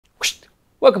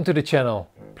Welcome to the channel.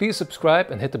 Please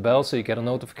subscribe and hit the bell so you get a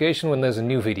notification when there's a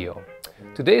new video.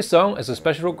 Today's song is a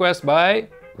special request by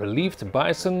Relieved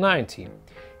Bison 90.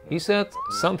 He said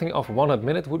something of 100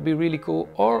 Minute would be really cool,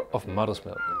 or of Mother's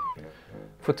Milk.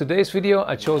 For today's video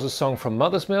I chose a song from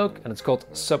Mother's Milk and it's called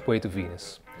Subway to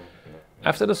Venus.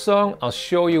 After the song I'll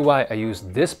show you why I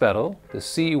used this pedal, the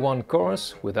C1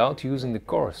 chorus, without using the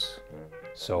chorus.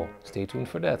 So stay tuned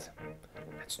for that.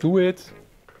 Let's do it!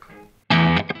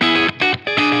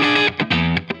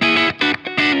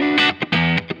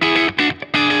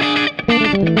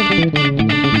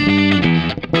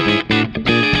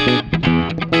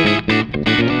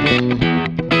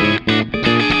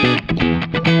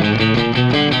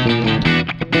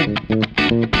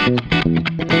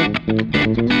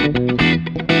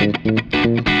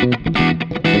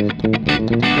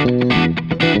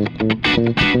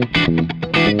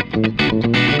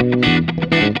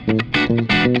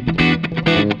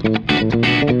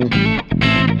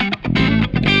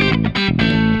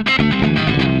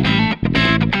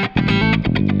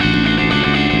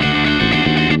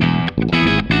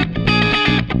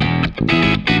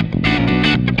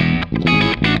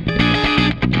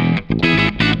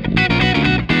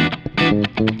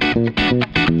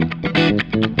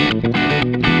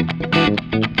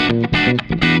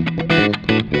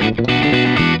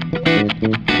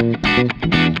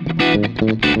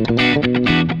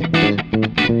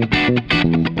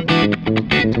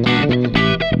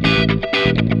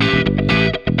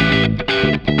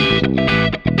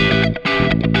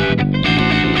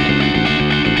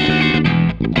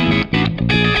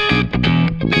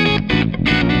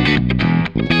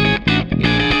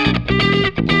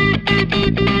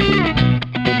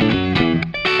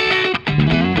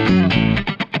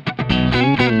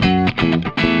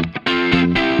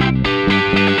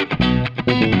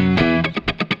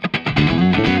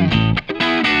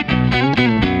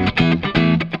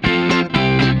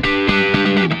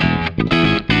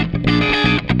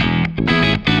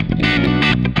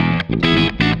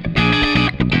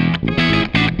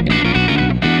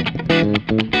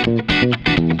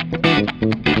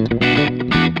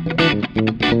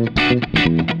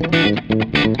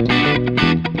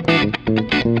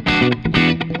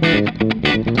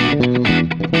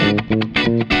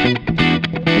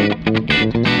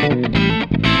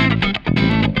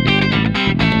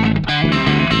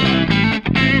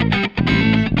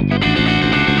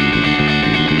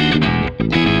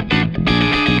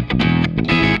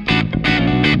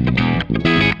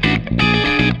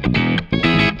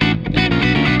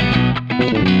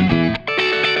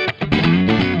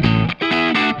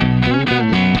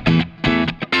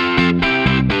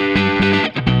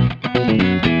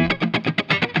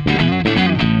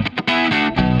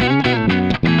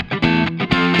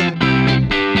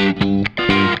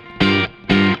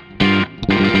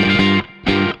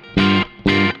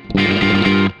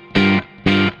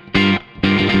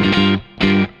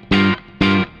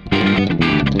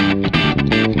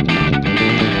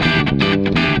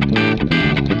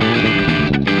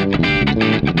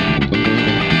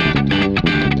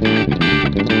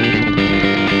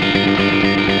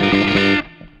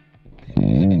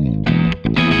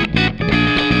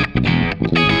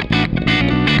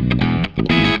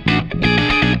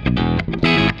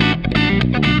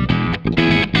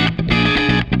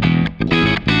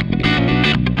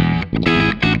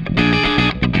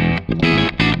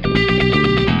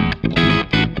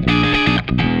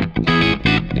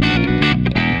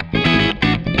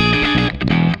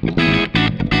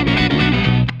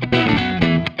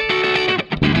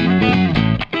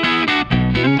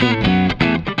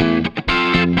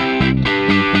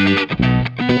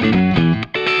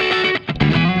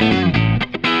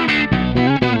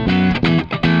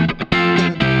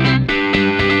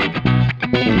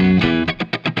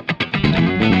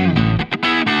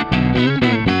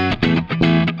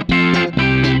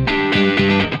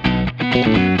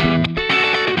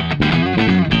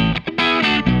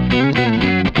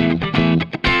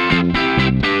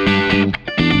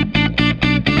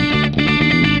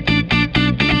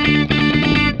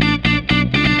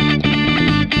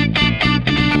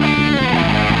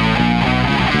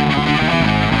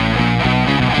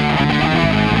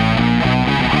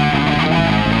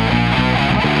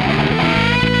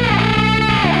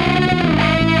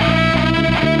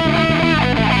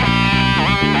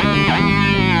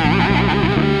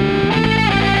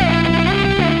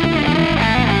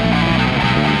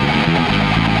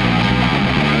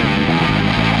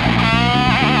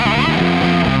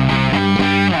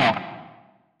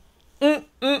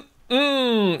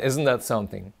 Isn't that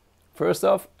something? First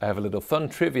off, I have a little fun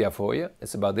trivia for you.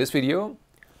 It's about this video,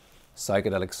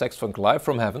 Psychedelic Sax Funk Live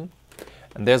from Heaven.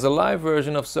 And there's a live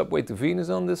version of Subway to Venus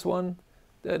on this one.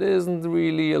 That isn't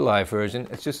really a live version,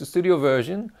 it's just a studio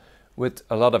version with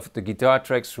a lot of the guitar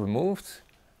tracks removed,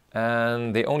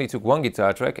 and they only took one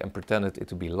guitar track and pretended it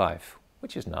to be live,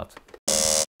 which is not.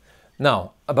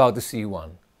 Now, about the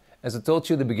C1. As I told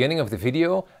you at the beginning of the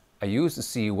video, I use the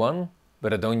C1,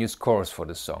 but I don't use chorus for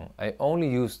the song. I only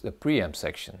use the preamp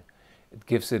section. It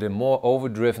gives it a more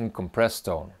overdriven, compressed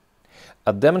tone.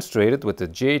 I demonstrated with the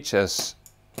JHS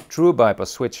True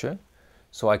Bypass switcher,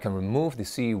 so I can remove the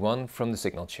C1 from the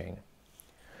signal chain.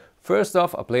 First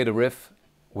off, I play the riff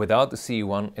without the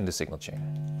C1 in the signal chain.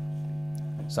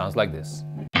 Sounds like this.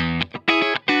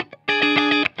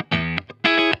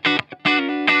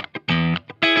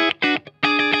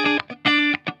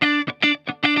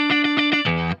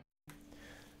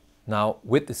 Now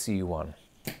with the C1.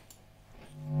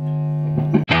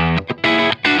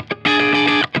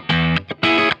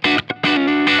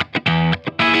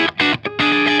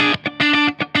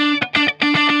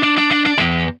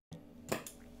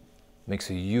 Makes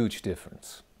a huge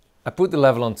difference. I put the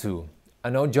level on 2. I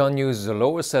know John uses a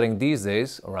lower setting these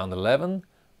days, around 11,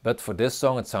 but for this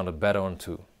song it sounded better on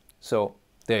 2. So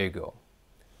there you go.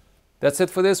 That's it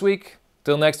for this week.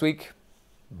 Till next week.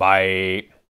 Bye.